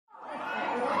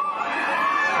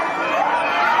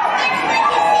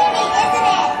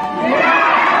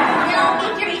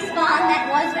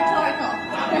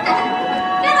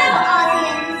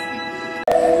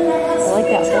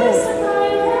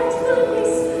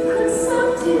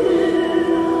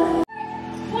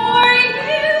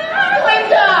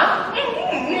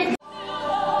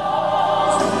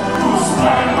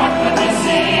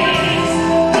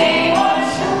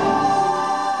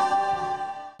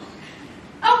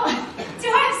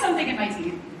something in my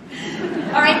teeth.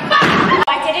 All right, fine.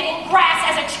 I did it in grass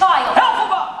as a child.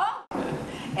 Alphabet.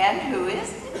 And who is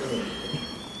it?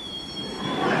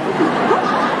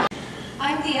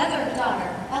 I'm the other daughter,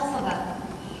 Alphabet.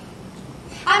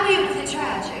 I'm beautifully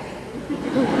tragic.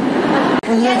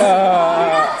 Yes.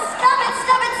 No, stop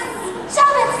it.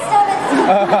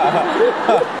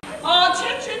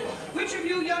 Attention! Which of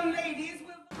you young ladies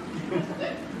will...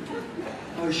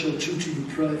 I shall tutor you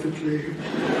privately.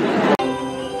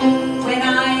 When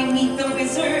I meet the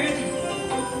wizard,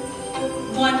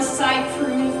 once I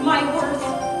prove my worth,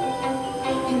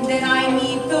 and then I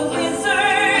meet the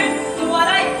wizard, what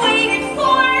I've waited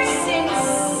for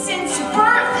since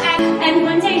birth. And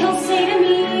one day he'll say to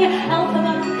me,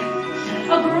 Alphabet,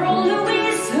 a girl who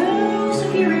is so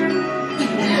superior,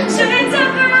 shouldn't a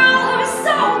girl who's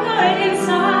so good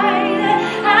inside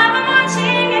have a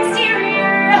matching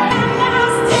exterior? And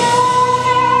last day,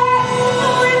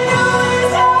 the window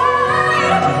is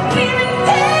high, feeling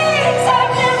things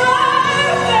I've never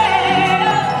felt.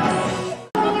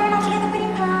 You're not together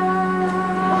pretty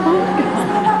proud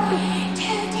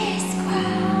to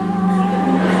describe.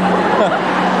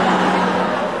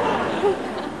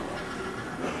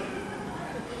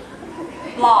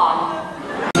 Blonde.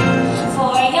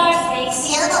 For your face,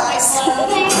 your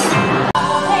clothing,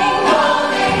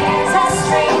 there's a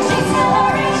strange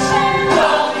exhilaration.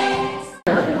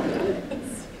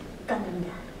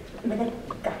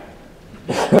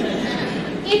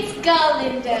 It's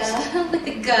Galinda with a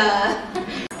G.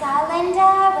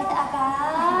 Galinda with a G.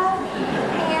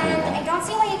 And I don't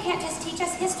see why you can't just teach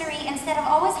us history instead of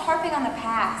always harping on the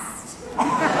past.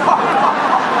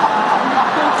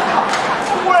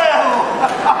 Well!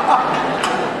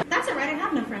 That's all right, I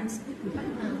have no friends.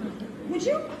 Would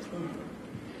you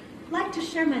like to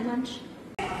share my lunch?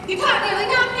 You can't really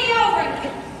knock me over.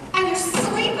 And you're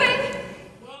sleeping?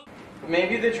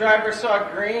 Maybe the driver saw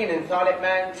green and thought it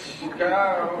meant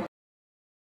go.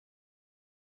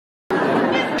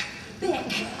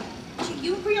 Beck, do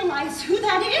you realize who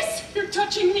that is? You're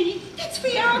touching me. It's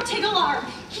Fiyero Tigalar.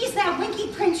 He's that winky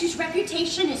prince whose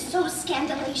reputation is so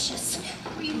scandalous.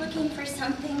 Were you looking for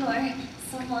something or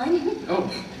someone? Oh,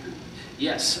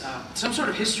 yes. Some sort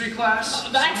of history class?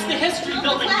 That's the history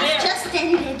building The class there. just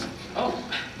ended. Oh,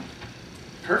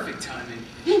 perfect timing.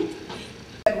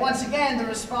 And once again, the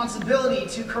responsibility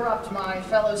to corrupt my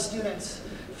fellow students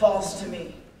falls to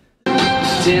me.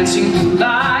 Dancing through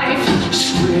life,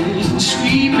 spreading,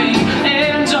 sweeping,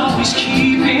 and always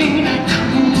keeping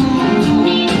cool.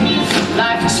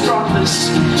 Life is thoughtless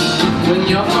when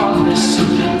you're heartless.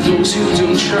 Those who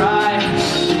don't try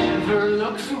never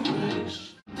look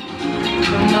foolish.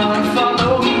 Come on,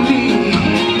 follow me.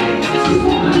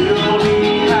 You'll be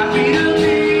happy to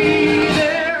be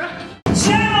there.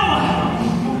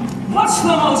 Gentlemen, what's the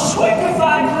most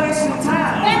sweetified place in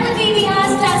town? That would be the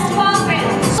Ozdas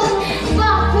Ballroom.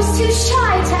 Bob was too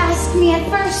shy to ask me at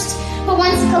first, but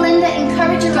once Galinda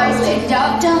encouraged her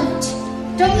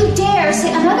don't you dare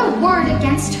say another word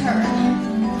against her.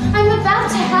 I'm about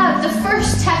to have the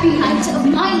first happy night of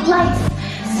my life,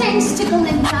 thanks to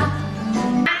Galinda.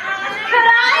 Could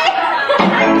I?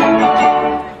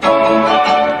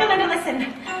 Galinda, listen.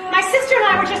 My sister and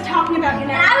I were just talking about you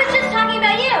now. And I was just talking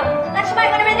about you. Thought you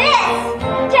might want to remember this.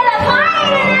 To the party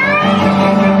tonight.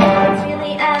 It's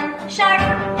really, sharp,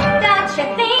 don't you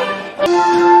think?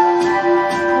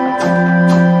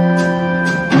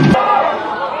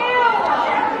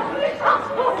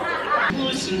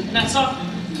 Listen, Nessa.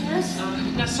 Yes?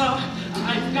 Nessa,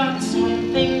 I've got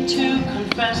something to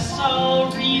confess. A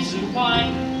reason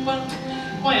why, well,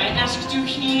 why I asked you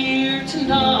here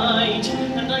tonight.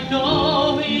 And I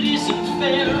know it isn't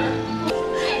fair.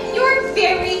 Your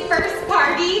very first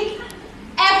party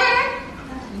ever?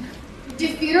 Do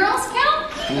funerals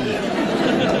count?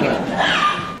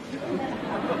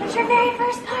 It's your very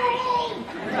first party.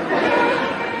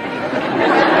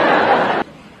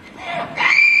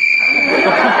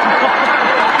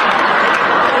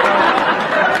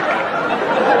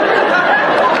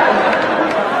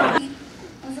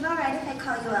 Was it alright if I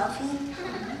call you Elfie?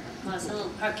 Well, it's a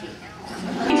little perky.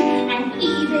 And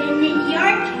even in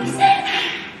your case,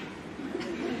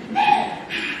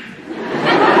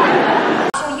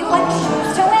 show you what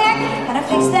shoes to wear, how to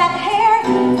fix that hair,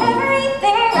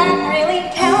 everything that really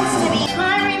counts to me. I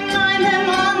remind them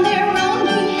on their own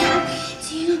behalf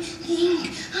to think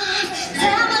of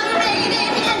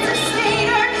celebrated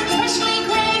entertainers, especially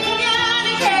great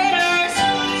communicators.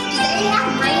 Do they have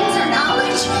brains or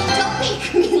knowledge? Don't make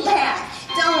me laugh.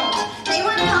 Don't. They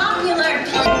were popular.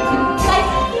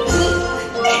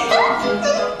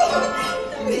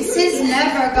 This is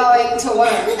never going to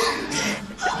work.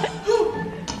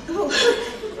 Who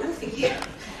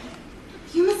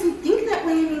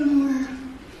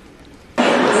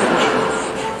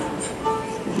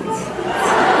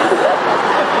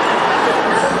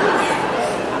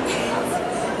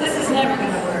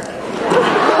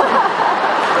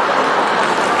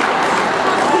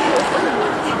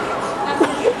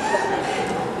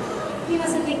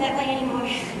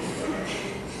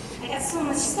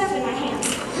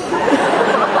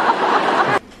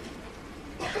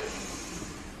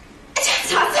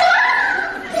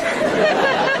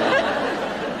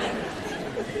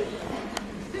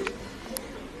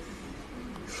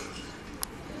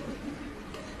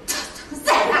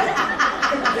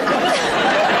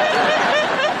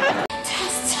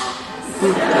Oh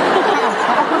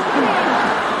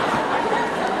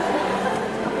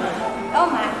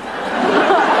my.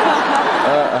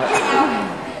 Now,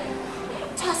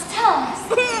 just tell us.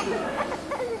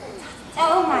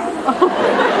 Oh my.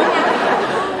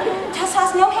 Now, just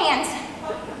us, no hands.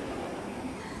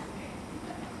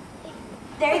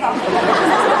 There you go. Just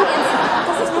us, no hands.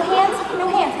 Just us, no hands. No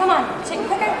hands. Come on. Shake it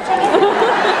quicker. Shake it.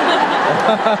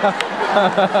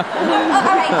 All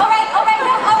right. No, all right.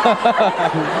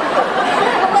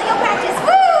 Well, you'll practice.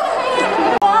 Woo!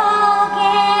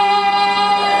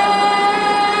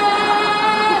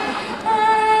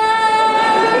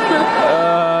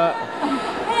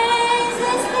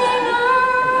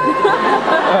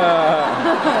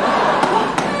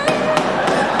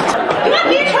 Come on,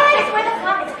 you try it. Where the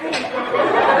flies?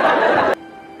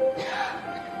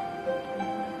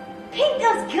 Pink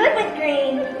goes good with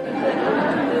green.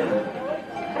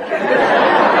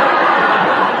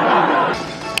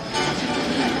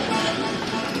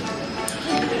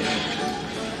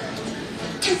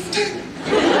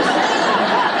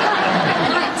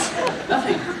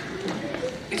 Nothing.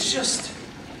 It's just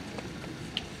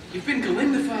you've been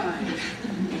Galindified.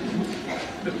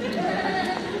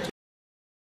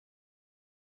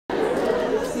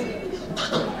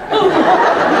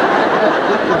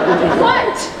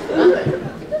 What? Nothing.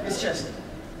 It's just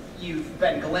you've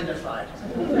been Galindified.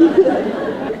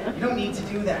 You don't need to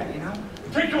do that, you know?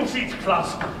 Take your seats,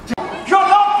 class. You're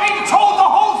not being told the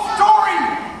whole story!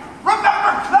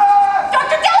 Remember, Claire!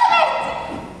 Dr. Dillman!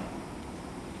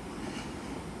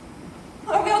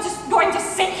 Are we all just going to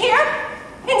sit here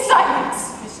in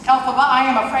silence? Miss Elphaba, I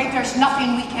am afraid there's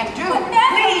nothing we can do.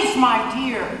 Please, my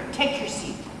dear, take your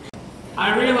seat.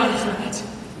 I realize that.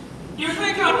 You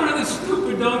think I'm really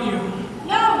stupid, don't you?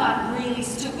 No, not really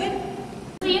stupid.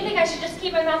 So you think I should just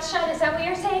keep my mouth shut? Is that what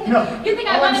you're saying? No. You think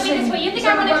I want to be this way? You think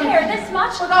I want to care this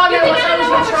much? You think no, I don't know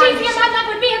how much trying easier my life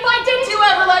would be if I didn't? Did you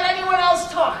ever let anyone else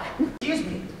talk? Excuse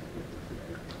me.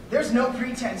 There's no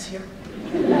pretense here.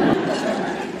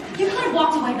 You could have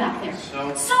walked away back there.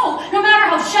 So, no matter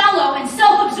how shallow and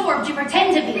self-absorbed you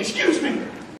pretend to be. Excuse me.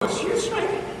 Excuse me?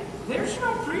 There's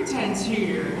no pretense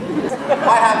here.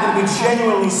 I happen to be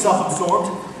genuinely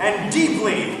self-absorbed and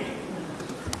deeply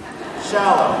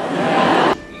shallow.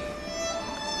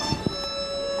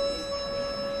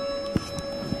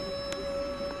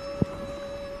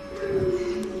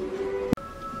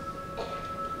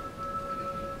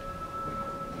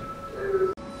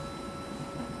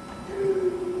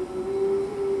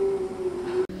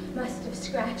 Must have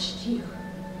scratched you.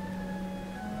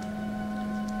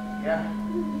 Yeah.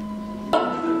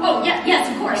 Oh, yes,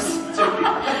 of course.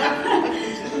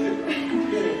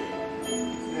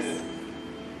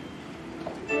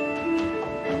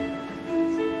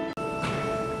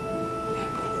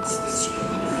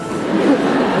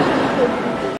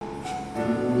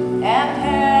 And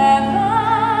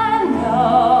heaven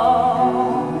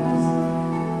knows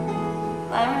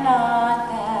I'm not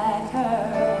that girl.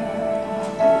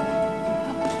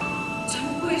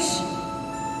 Don't wish.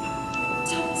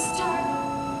 Don't start.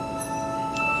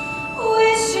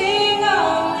 Wishing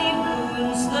only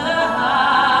wounds the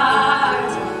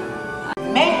heart.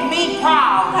 Make me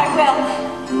proud. I will.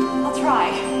 I'll try.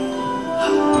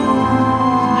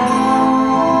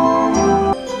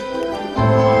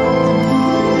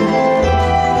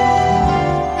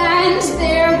 And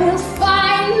there will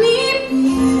finally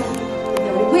be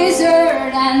the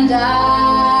wizard and I.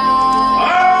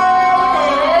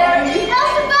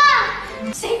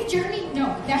 Elphaba! Safe journey? No,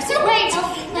 that's it. Wait!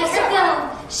 Let her go.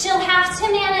 She'll have to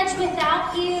manage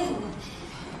without you.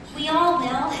 We all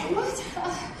will. What?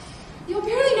 You'll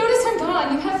barely notice I'm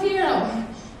gone. You have Vino.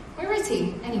 Where is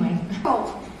he, anyway?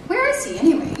 Oh, where is he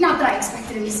anyway? Not that I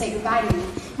expected him to say goodbye to me.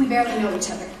 We barely know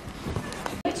each other.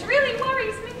 Which really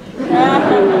worries me. It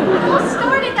all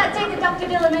started that day that Dr.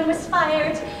 Dillman was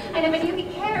fired. I never knew he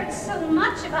cared so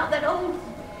much about that old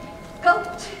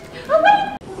goat. Oh,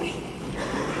 wait!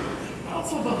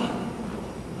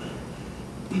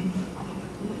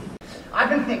 I've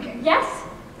been thinking. Yes,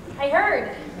 I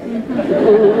heard.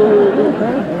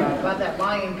 About that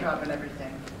lion cub and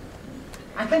everything.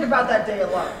 I think about that day a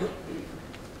lot.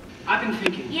 I've been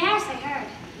thinking Yes, I heard.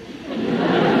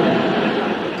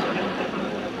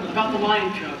 about the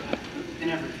lion cub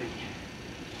and everything.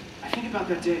 I think about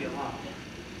that day a lot.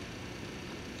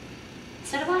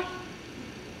 So do I.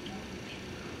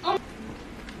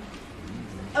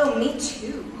 Oh, me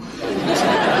too.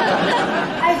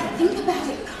 I think about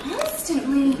it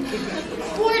constantly.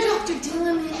 Poor Dr.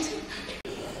 Dillman.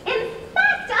 In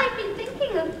fact, I've been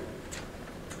thinking of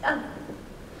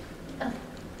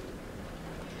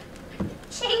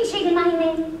changing my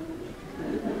name.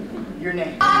 Your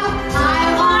name. I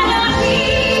wanna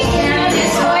be in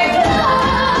this toy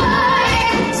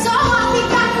fly. So I'll be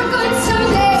back for good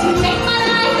someday to make my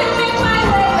life and make my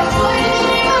way. But for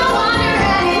today I wander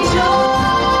and enjoy.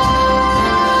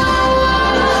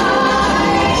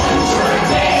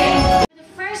 For the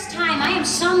first time, I am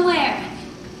somewhere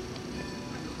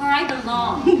where I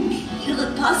belong. You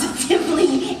look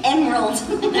positively emerald.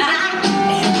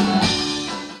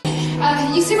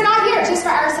 You see, we're not here just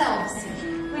for ourselves.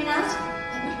 We're not?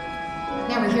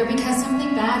 No, we're here because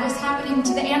something bad is happening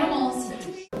to the animals.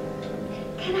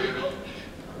 Can I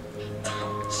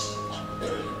touch?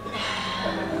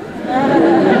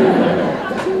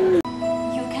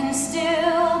 You can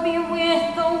still be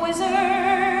with the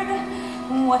wizard,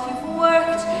 what you've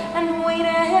worked and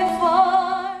waited for.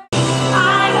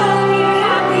 I hope you're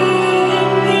happy in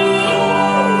the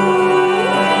end.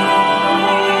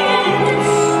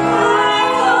 I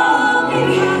hope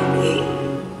you're happy,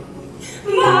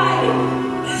 my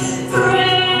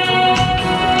friend.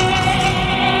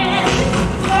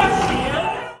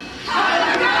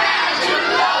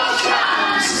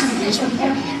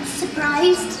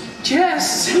 Surprised? Yes.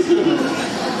 We,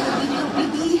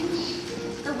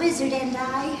 the wizard and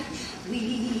I,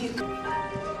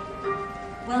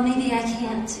 Well, maybe I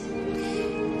can't.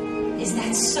 Is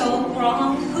that so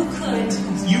wrong? Who could?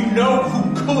 You know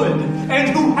who could and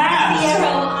who has.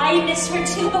 Piero, I miss her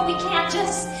too, but we can't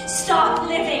just stop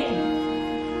living.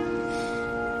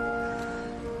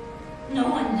 No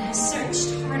one has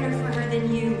searched harder for her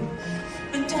than you.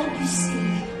 But don't you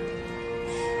see?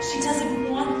 She doesn't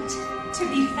want to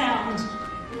be found.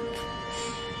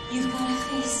 You've got to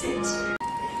face it.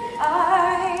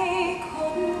 I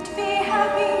couldn't be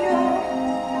happier.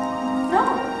 No,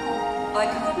 I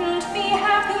couldn't be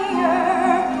happier.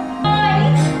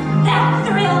 That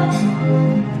thrill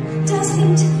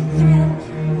doesn't thrill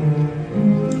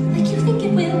like you think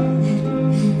it will.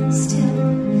 Still.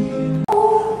 Oh,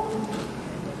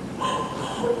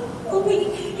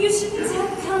 you shouldn't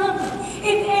have come.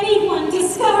 If anyone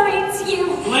discourages you.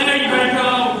 Linda, you better go.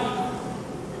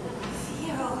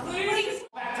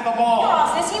 Back to the ball.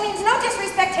 Process. He means no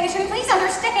disrespectation. Please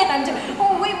understand.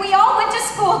 We all went to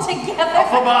school together.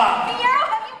 Alphabet.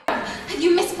 Have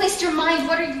you misplaced your mind?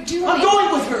 What are you doing? I'm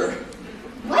going with her.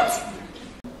 What?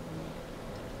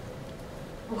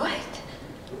 What?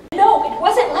 No, it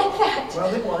wasn't like that.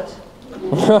 Well, it was.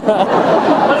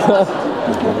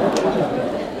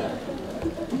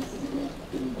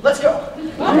 Let's go.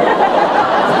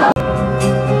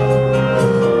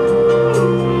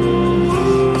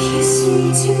 Kiss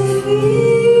me to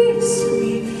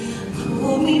fiercely,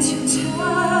 hold me too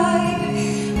tight,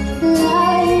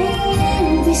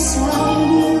 Lying beside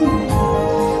you,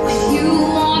 with you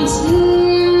wanting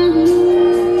me.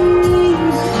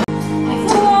 I've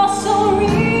lost all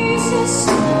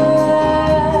resistance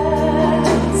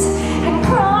and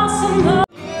crossing the.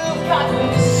 You've got me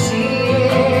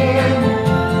seeing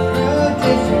through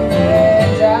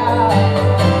different eyes.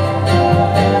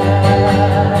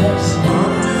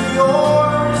 Under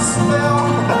your spell,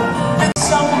 and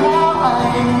somehow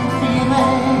I'm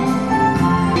feeling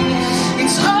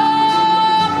it's all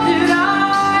that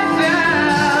I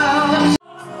found.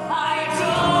 I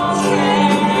don't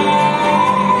care.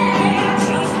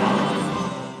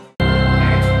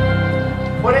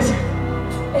 What is it?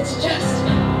 It's just,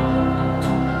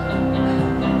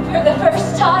 for the first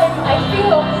time, I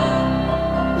feel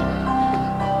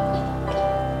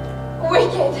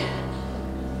wicked.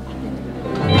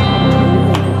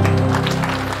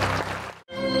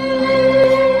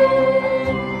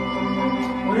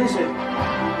 What is it?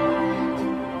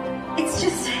 It's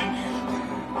just,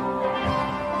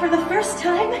 for the first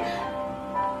time,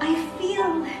 I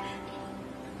feel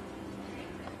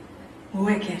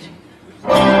wicked.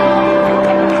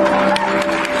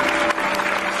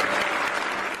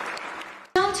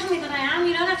 Don't tell me that I am.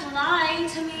 You don't have to lie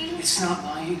to me. It's not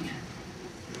lying.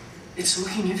 It's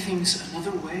looking at things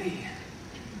another way.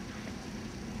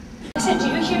 Listen, do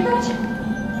you hear that?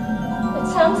 It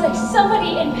sounds like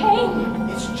somebody in pain.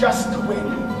 It's just the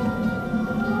wind.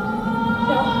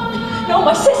 No,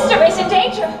 my sister is in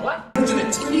danger. What? Where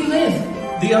do you live?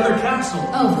 The other castle.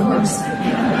 Oh, of course.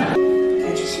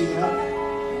 Can't you see that?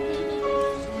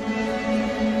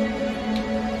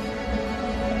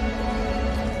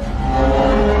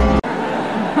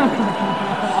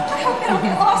 I hope I don't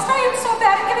get lost. I am so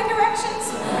bad at giving directions.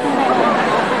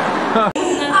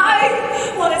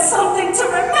 I wanted something to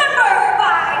remember her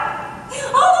by.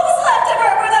 All that was left of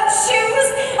her were those shoes,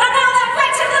 and now that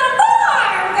wretched little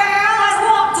farm girl has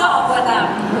walked off with them.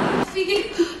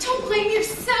 Phoebe, don't blame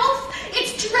yourself.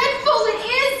 It's dreadful. It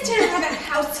is to have a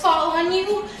house fall on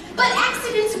you. But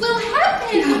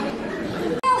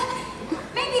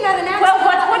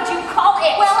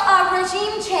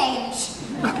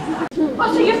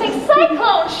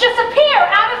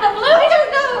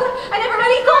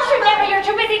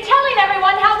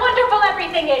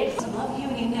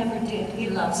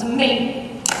loves me.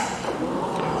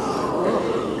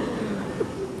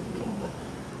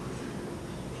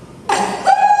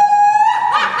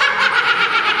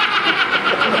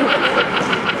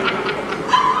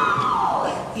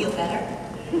 Feel better?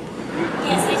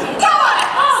 Yes, I do. Go on!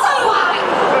 So do I!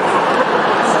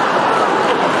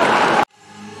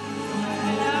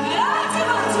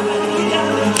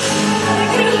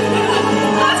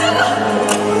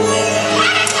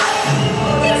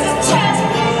 This is tragic.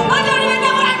 I don't even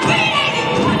know what I'm reading.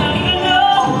 I don't even know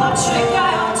what trick I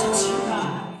ought to try.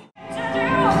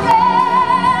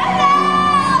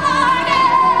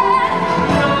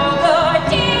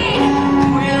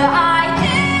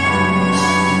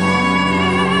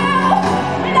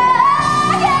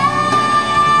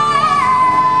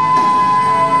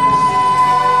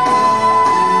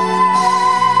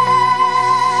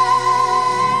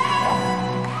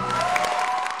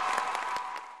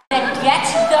 Get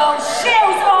those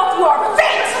shoes off your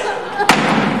feet!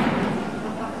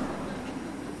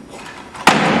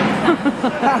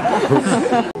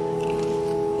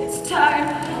 It's time.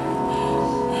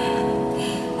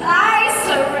 I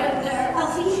surrender.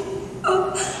 Elfie? Oh,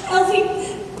 Elfie,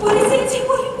 what is it?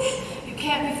 You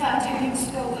can't be found taking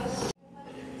snow.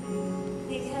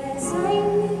 Because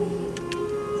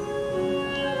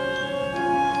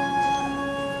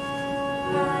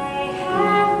I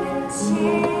haven't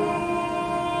changed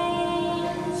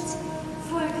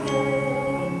for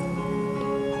good.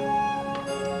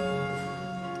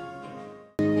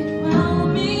 It will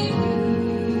be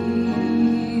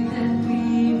that we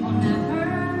will never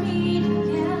meet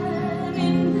again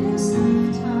in this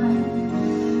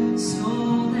lifetime. So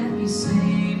let me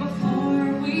say before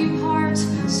we part,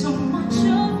 so much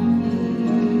of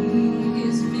me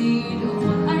is made of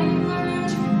what I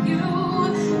learned from you.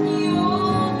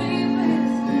 You'll be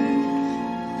with me,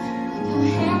 like a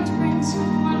handprint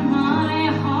on my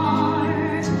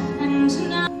heart, and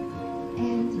now.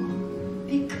 And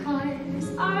because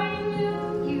I knew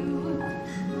you,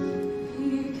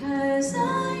 because I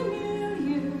knew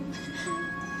you,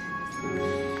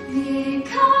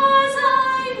 because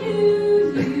I knew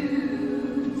you,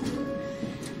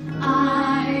 I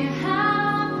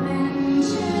haven't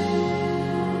changed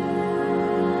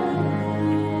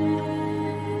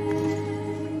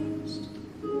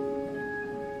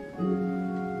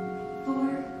for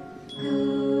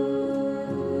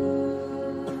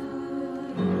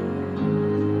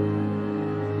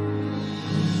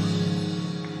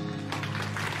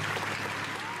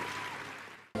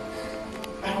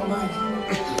I don't mind.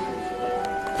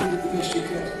 You did the best you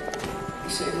could. You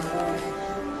saved my life.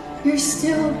 You're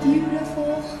still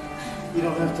beautiful. You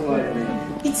don't have to lie to me.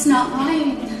 It's not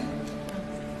lying.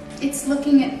 It's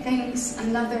looking at things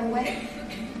another way.